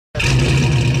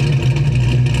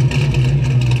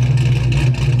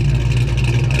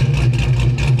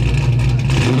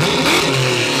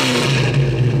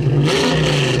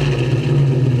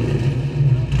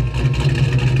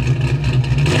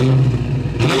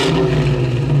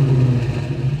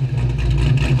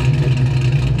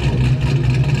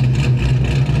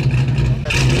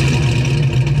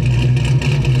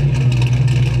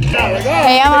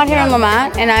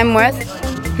Lemont, and I'm with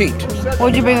Pete.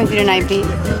 What'd you bring with you tonight, Pete?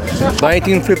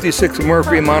 1956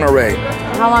 Mercury Monterey.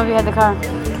 How long have you had the car?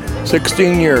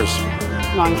 16 years.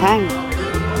 Long time.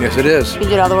 Yes, it is. You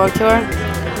did all the work to her?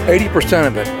 80%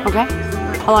 of it. Okay.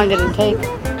 How long did it take?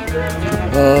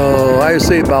 I would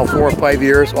say about 4 or 5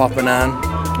 years, off and on.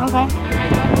 Okay.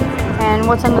 And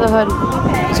what's under the hood?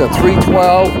 It's a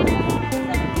 312,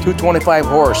 225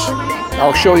 horse.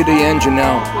 I'll show you the engine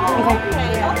now. Okay.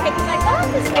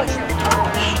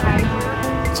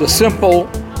 It's a simple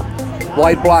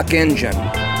wide block engine.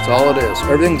 That's all it is.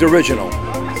 Everything's original.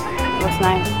 Looks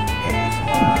nice.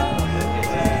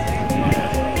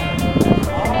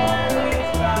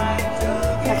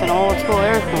 That's an old school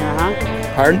air cleaner, huh?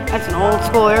 Pardon? That's an old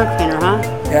school air cleaner, huh?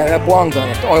 Yeah, that belongs on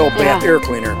it. The oil bath air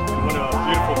cleaner. What a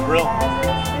beautiful grill.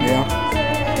 Yeah,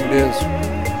 it is.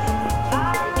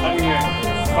 How do you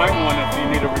find one if you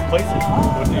need to replace it?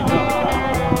 What do you do?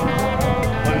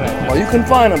 Well, you can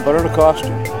find them, but it'll cost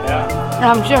you. Yeah.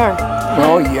 I'm sure.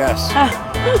 Oh, yes.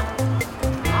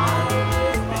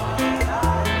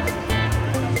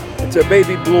 It's a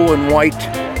baby blue and white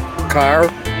car.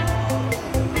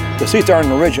 The seats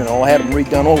aren't original. I had them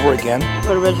redone over again.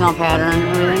 What original pattern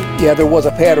and everything? Yeah, there was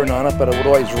a pattern on it, but it would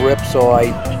always rip, so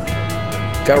I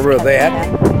got rid of that.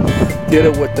 Did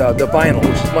it with the vinyl,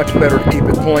 which is much better to keep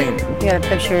it clean. You got a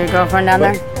picture of your girlfriend down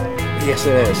there? Yes,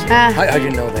 it is. How'd you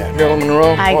know that? Marilyn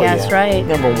Monroe? I guess, right.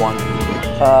 Number one.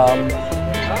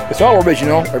 It's all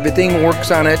original. Everything works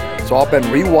on it. It's all been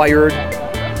rewired.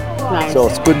 Nice. So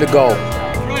it's good to go.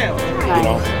 Nice. You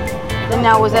know. And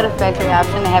now, was that a factory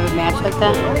option to have it match like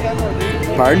that?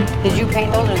 Pardon? Did you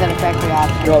paint those, or is that a factory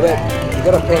option? No, that you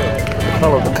gotta paint the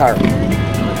color of the car.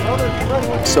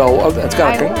 So it's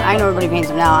got to paint. I know everybody paints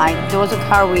them now. There was a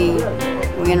car we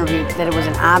interviewed that it was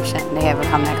an option to have it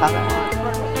come that color.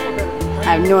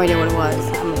 I have no idea what it was.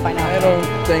 I'm gonna find out. I don't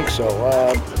think so.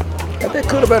 That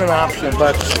could have been an option,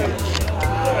 but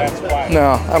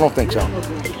no, I don't think so.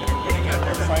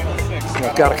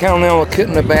 I've got a Continental kit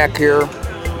in the back here.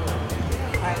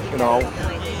 You know,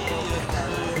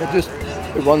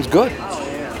 it runs good.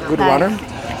 Good runner.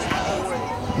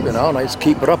 You know, and I just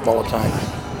keep it up all the time.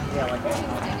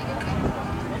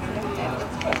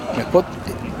 I put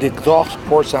the exhaust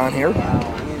ports on here.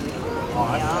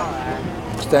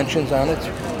 Extensions on it,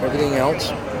 everything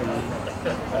else.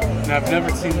 And I've never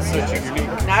seen such a unique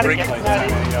brake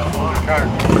light on a car.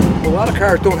 A lot of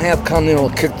cars don't have Continental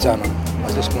kits on them.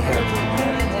 I just don't have.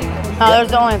 No,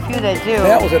 there's only a few that do.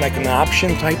 That was like an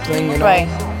option type thing, you know. Right.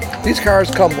 These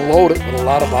cars come loaded with a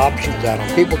lot of options on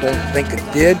them. People don't think it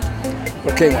did.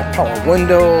 It came with power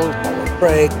windows, power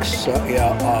brakes,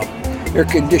 air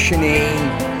conditioning,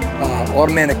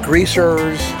 automatic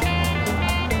greasers.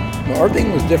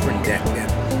 Everything was different back then.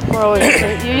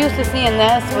 You're used to seeing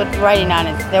this with writing on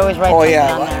it. They always write something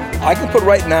on there. I can put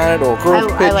writing on it, or a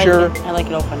girl's picture, I like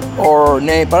it open. or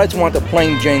name, but I just want the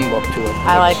plain Jane look to it.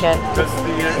 I like it. Does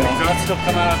the exhaust still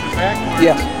come out of the back?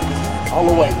 Yeah, all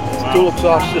the way. It's dual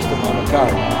exhaust system on the car.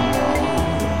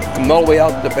 Come all the way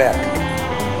out the back.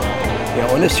 You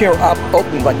know, and this here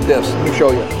opens like this. Let me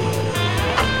show you.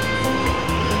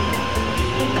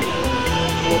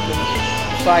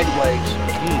 Opens sideways.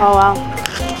 Oh wow.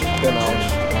 You know,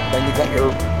 then you got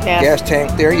your gas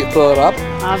tank there. You fill it up.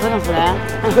 I was looking for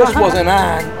that. If this wasn't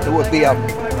on, it would be a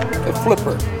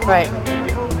flipper. Right.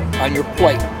 On your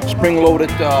plate, spring-loaded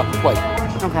plate.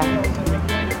 Okay.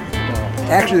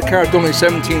 Actually, the car is only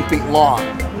 17 feet long.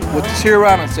 With this here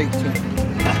on, it's 18.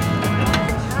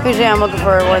 Usually I'm looking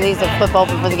for one of these to flip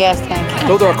open for the gas tank.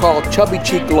 Those are called chubby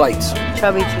cheek lights.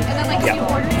 Chubby cheek. Yeah.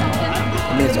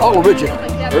 I mean, it's all original.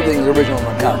 Everything's original in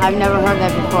the car. I've never heard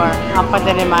that before. I'll put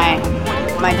that in my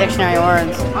dictionary of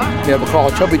words. Yeah, they're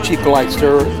called chubby cheek lights.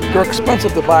 They're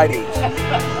expensive to buy these.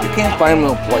 You can't find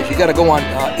them in a place. You got to go on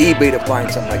eBay to find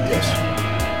something like this.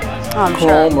 Oh, I'm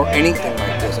Chrome sure. or anything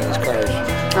like this in these cars.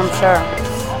 I'm sure.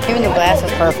 Even the glass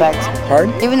is perfect.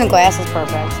 Pardon? Even the glass is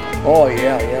perfect. Oh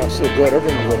yeah, it's so good.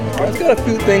 Everything's good in the car. It's got a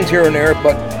few things here and there,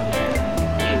 but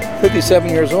 57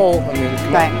 years old. I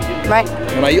mean, Right.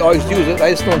 And I always use it.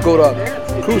 I just don't go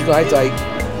to cruise nights. I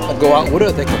go out with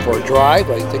it. I take it for a drive.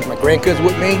 I take my grandkids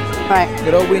with me. Right.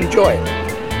 You know, we enjoy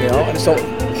it. You know, I just don't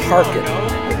park it.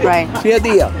 Right. It's the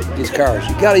idea of these cars.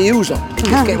 You got to use them. You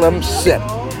just can't let them sit.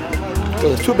 So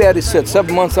it's too bad they sit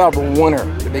 7 months out of winter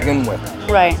to begin with.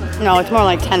 Right. No, it's more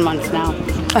like 10 months now.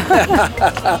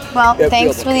 Well,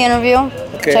 thanks for the interview.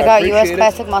 Okay, Check I out US appreciate it.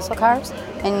 Classic Muscle Cars,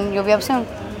 and you'll be up soon.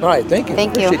 All right, thank you.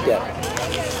 Thank you. Appreciate that.